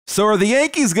So are the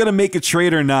Yankees going to make a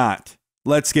trade or not?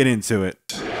 Let's get into it.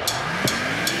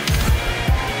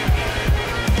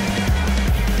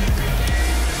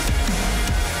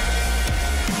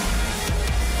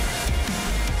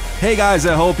 Hey guys,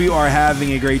 I hope you are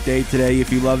having a great day today.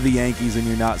 If you love the Yankees and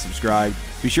you're not subscribed,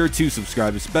 be sure to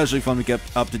subscribe, especially if you want to get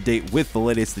up to date with the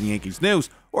latest in Yankees news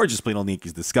or just plain old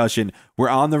Yankees discussion. We're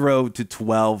on the road to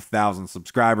 12,000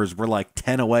 subscribers. We're like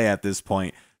 10 away at this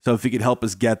point. So if you could help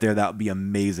us get there, that would be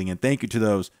amazing. And thank you to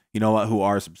those, who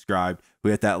are subscribed, who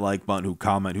hit that like button, who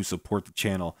comment, who support the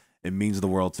channel. It means the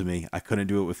world to me. I couldn't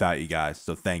do it without you guys.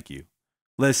 So thank you.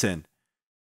 Listen,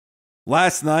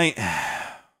 last night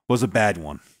was a bad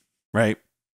one, right?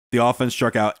 The offense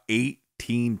struck out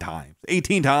 18 times.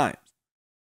 18 times.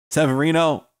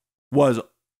 Severino was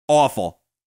awful.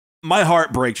 My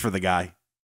heart breaks for the guy.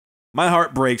 My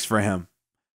heart breaks for him.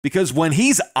 Because when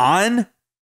he's on,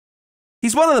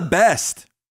 he's one of the best.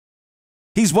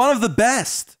 He's one of the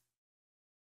best.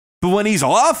 But when he's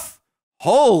off,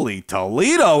 holy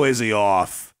Toledo, is he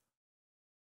off?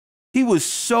 He was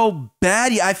so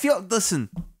bad. I feel, listen,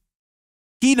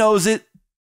 he knows it.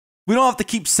 We don't have to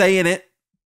keep saying it.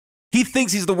 He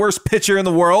thinks he's the worst pitcher in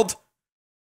the world.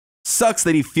 Sucks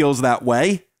that he feels that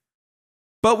way.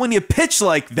 But when you pitch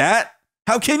like that,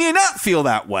 how can you not feel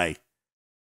that way?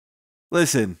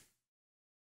 Listen,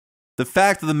 the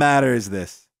fact of the matter is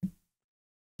this.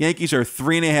 Yankees are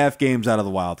 3.5 games out of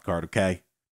the wild card, okay?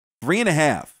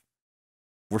 3.5.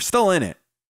 We're still in it.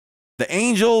 The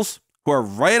Angels, who are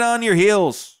right on your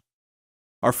heels,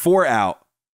 are 4 out.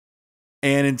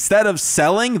 And instead of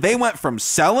selling, they went from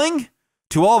selling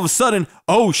to all of a sudden,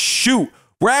 oh shoot,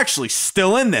 we're actually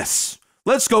still in this.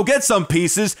 Let's go get some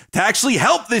pieces to actually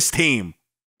help this team.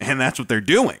 And that's what they're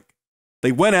doing.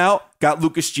 They went out, got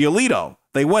Lucas Giolito.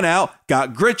 They went out,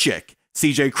 got Grichuk,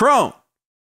 CJ Cron.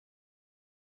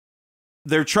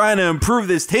 They're trying to improve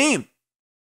this team.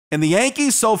 And the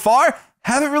Yankees so far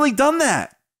haven't really done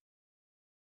that.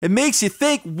 It makes you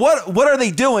think, what are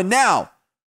they doing now?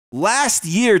 Last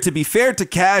year, to be fair to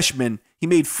Cashman, he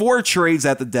made 4 trades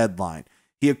at the deadline.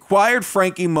 He acquired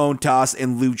Frankie Montas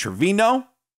and Lou Trevino.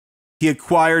 He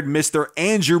acquired Mr.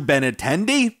 Andrew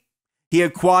Benintendi. He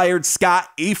acquired Scott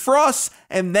Efros.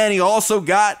 And then he also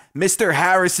got Mr.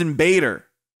 Harrison Bader.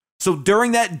 So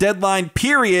during that deadline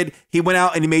period, he went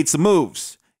out and he made some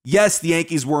moves. Yes, the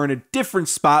Yankees were in a different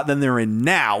spot than they're in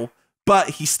now,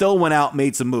 but he still went out and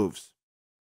made some moves.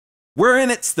 We're in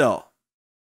it still.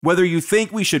 Whether you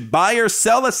think we should buy or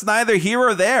sell, it's neither here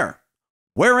or there.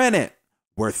 We're in it.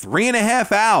 We're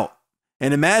 3.5 out.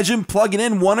 And imagine plugging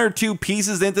in 1 or 2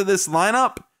 pieces into this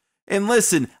lineup. And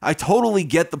listen, I totally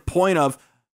get the point of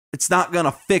it's not going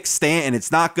to fix Stanton.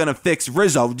 It's not going to fix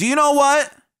Rizzo. Do you know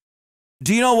what?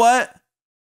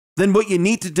 Then what you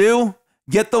need to do,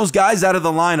 get those guys out of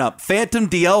the lineup. Phantom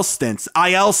DL stints,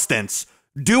 IL stints.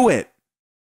 Do it.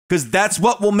 Because that's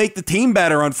what will make the team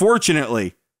better,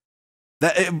 unfortunately.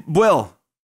 That it will.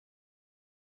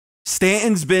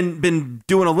 Stanton's been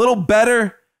doing a little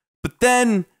better, but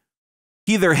then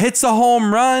he either hits a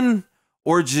home run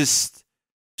or just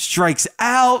strikes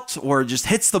out or just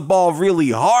hits the ball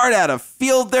really hard at a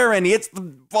fielder, and he hits the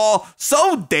ball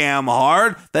so damn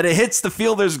hard that it hits the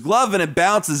fielder's glove and it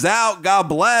bounces out. God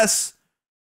bless.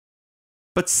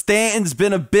 But Stanton's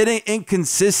been a bit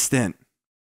inconsistent.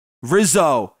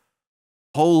 Rizzo,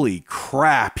 holy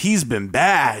crap, he's been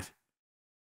bad.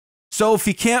 So if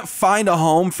you can't find a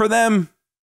home for them,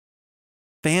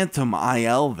 phantom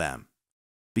IL them.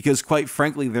 Because quite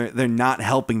frankly, they're not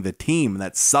helping the team.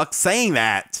 That sucks saying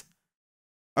that.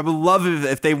 I would love it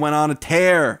if they went on a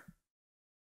tear.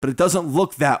 But it doesn't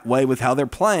look that way with how they're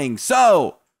playing.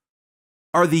 So,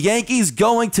 are the Yankees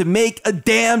going to make a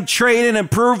damn trade and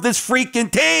improve this freaking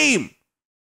team?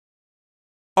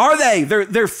 Are they? They're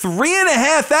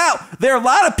 3.5 out. There are a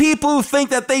lot of people who think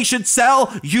that they should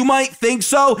sell. You might think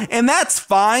so, and that's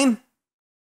fine.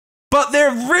 But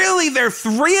they're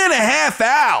 3.5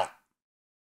 out.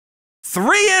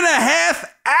 3.5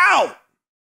 out.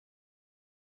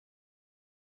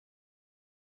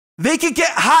 They could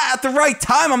get hot at the right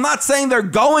time. I'm not saying they're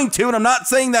going to, and I'm not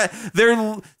saying that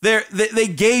they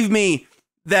gave me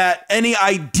that any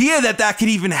idea that could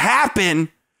even happen.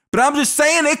 But I'm just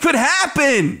saying it could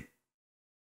happen.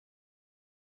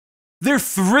 They're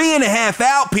 3.5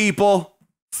 out, people.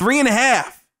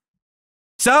 3.5.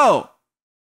 So,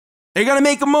 they're going to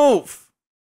make a move.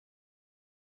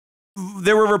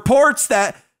 There were reports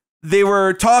that they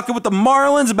were talking with the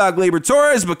Marlins about Gleyber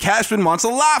Torres, but Cashman wants a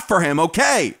lot for him.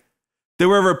 Okay. There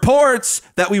were reports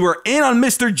that we were in on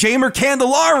Mr. Jamer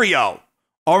Candelario.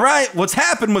 All right, what's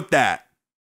happened with that?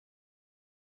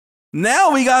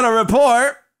 Now we got a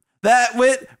report that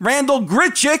with Randall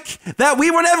Grichuk that we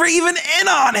were never even in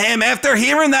on him after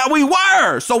hearing that we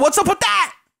were. So what's up with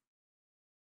that?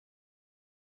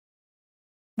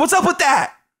 What's up with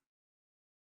that?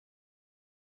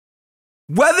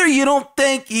 Whether you don't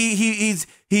think he's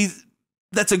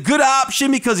that's a good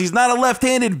option because he's not a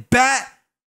left-handed bat,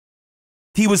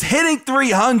 he was hitting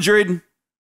 300,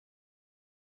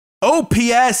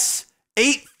 OPS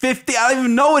 850. I don't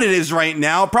even know what it is right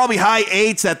now. Probably high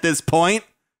eights at this point.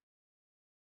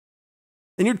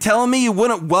 And you're telling me you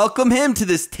wouldn't welcome him to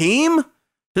this team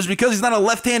just because he's not a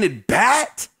left-handed bat?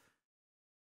 It's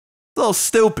a little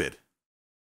stupid.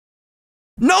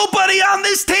 Nobody on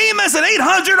this team has an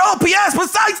 800 OPS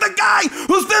besides the guy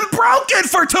who's been broken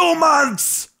for 2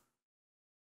 months.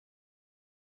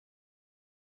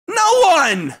 No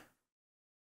one.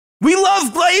 We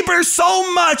love Glaber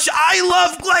so much. I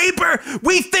love Glaber.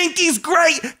 We think he's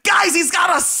great. Guys, he's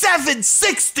got a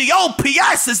 760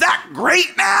 OPS. Is that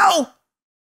great now?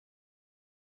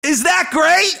 Is that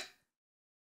great?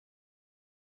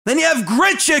 Then you have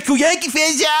Grichuk, who Yankee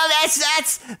fans,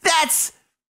 that's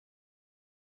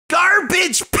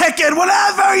garbage picking,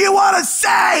 whatever you want to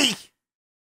say.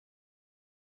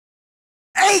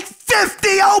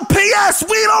 850 OPS,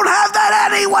 we don't have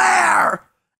that anywhere.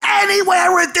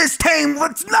 Anywhere with this team,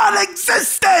 it's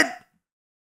non-existent.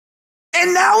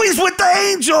 And now he's with the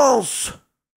Angels.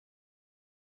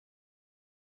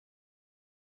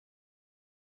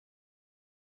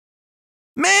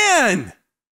 Man,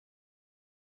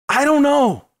 I don't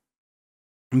know.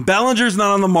 Bellinger's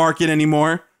not on the market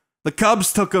anymore. The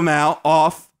Cubs took him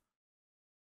off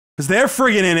because they're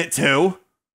friggin' in it too.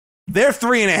 They're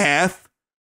 3.5.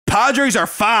 Padres are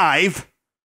 5.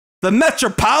 The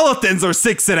Metropolitans are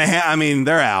 6.5. I mean,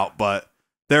 they're out, but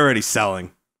they're already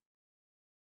selling.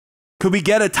 Could we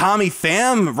get a Tommy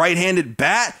Pham right-handed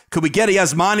bat? Could we get a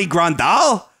Yasmani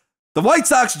Grandal? The White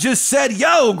Sox just said,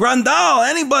 yo, Grandal,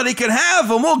 anybody can have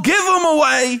him. We'll give him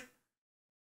away.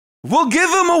 We'll give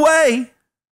him away.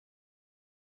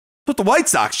 That's what the White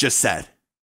Sox just said.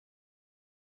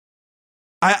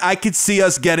 I could see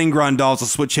us getting Grandal as a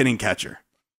switch hitting catcher.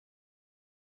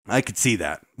 I could see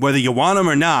that. Whether you want him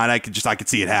or not, I could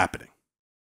see it happening.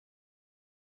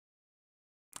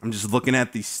 I'm just looking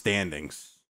at these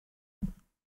standings.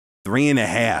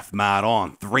 3.5, Matt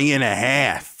on.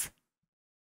 3.5.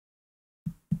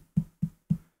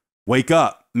 Wake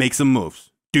up. Make some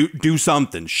moves. Do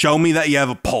something. Show me that you have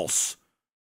a pulse.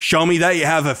 Show me that you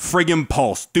have a friggin'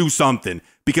 pulse. Do something.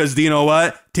 Because do you know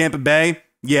what? Tampa Bay,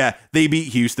 yeah, they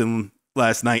beat Houston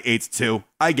last night 8-2.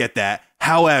 I get that.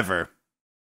 However,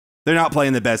 they're not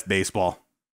playing the best baseball.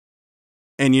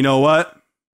 And you know what?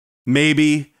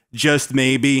 Maybe, just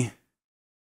maybe,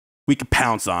 we could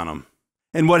pounce on them.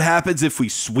 And what happens if we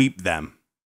sweep them?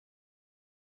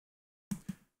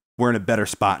 We're in a better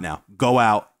spot now. Go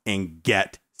out and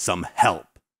get some help.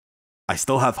 I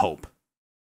still have hope.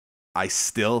 I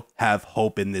still have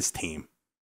hope in this team.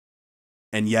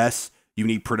 And yes, you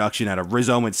need production out of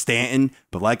Rizzo and Stanton,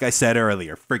 but like I said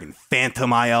earlier, friggin'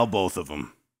 Phantom IL, both of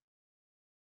them.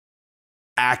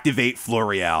 Activate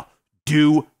Florial.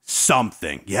 Do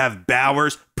something. You have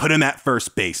Bowers, put him at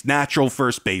first base. Natural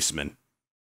first baseman.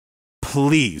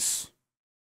 Please.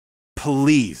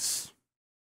 Please.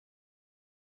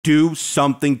 Do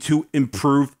something to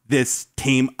improve this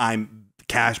team.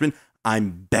 Cashman,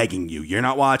 I'm begging you. You're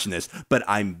not watching this, but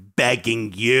I'm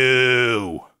begging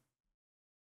you.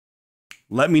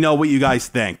 Let me know what you guys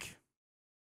think.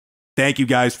 Thank you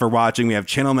guys for watching. We have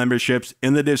channel memberships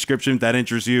in the description if that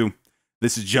interests you.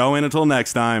 This is Joe, and until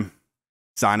next time,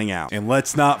 signing out. And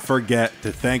let's not forget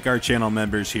to thank our channel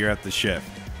members here at The Shift.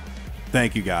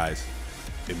 Thank you guys.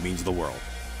 It means the world.